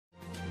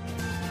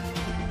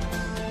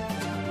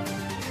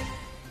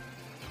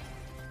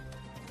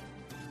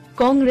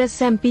Congress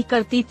MP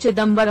Karti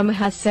Chidambaram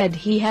has said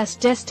he has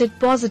tested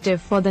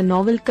positive for the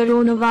novel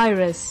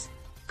coronavirus.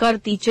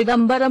 Karti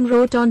Chidambaram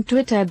wrote on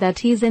Twitter that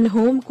he's in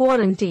home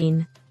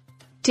quarantine.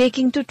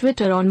 Taking to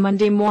Twitter on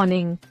Monday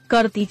morning,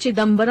 Karti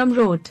Chidambaram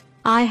wrote,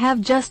 "I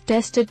have just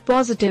tested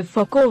positive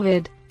for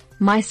COVID.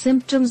 My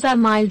symptoms are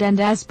mild and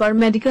as per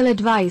medical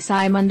advice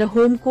I am under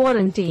home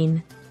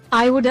quarantine.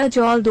 I would urge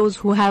all those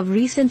who have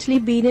recently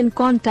been in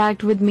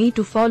contact with me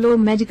to follow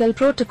medical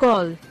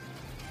protocol."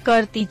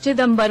 Karti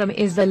Chidambaram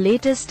is the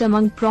latest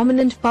among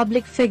prominent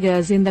public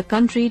figures in the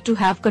country to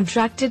have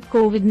contracted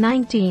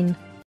COVID-19.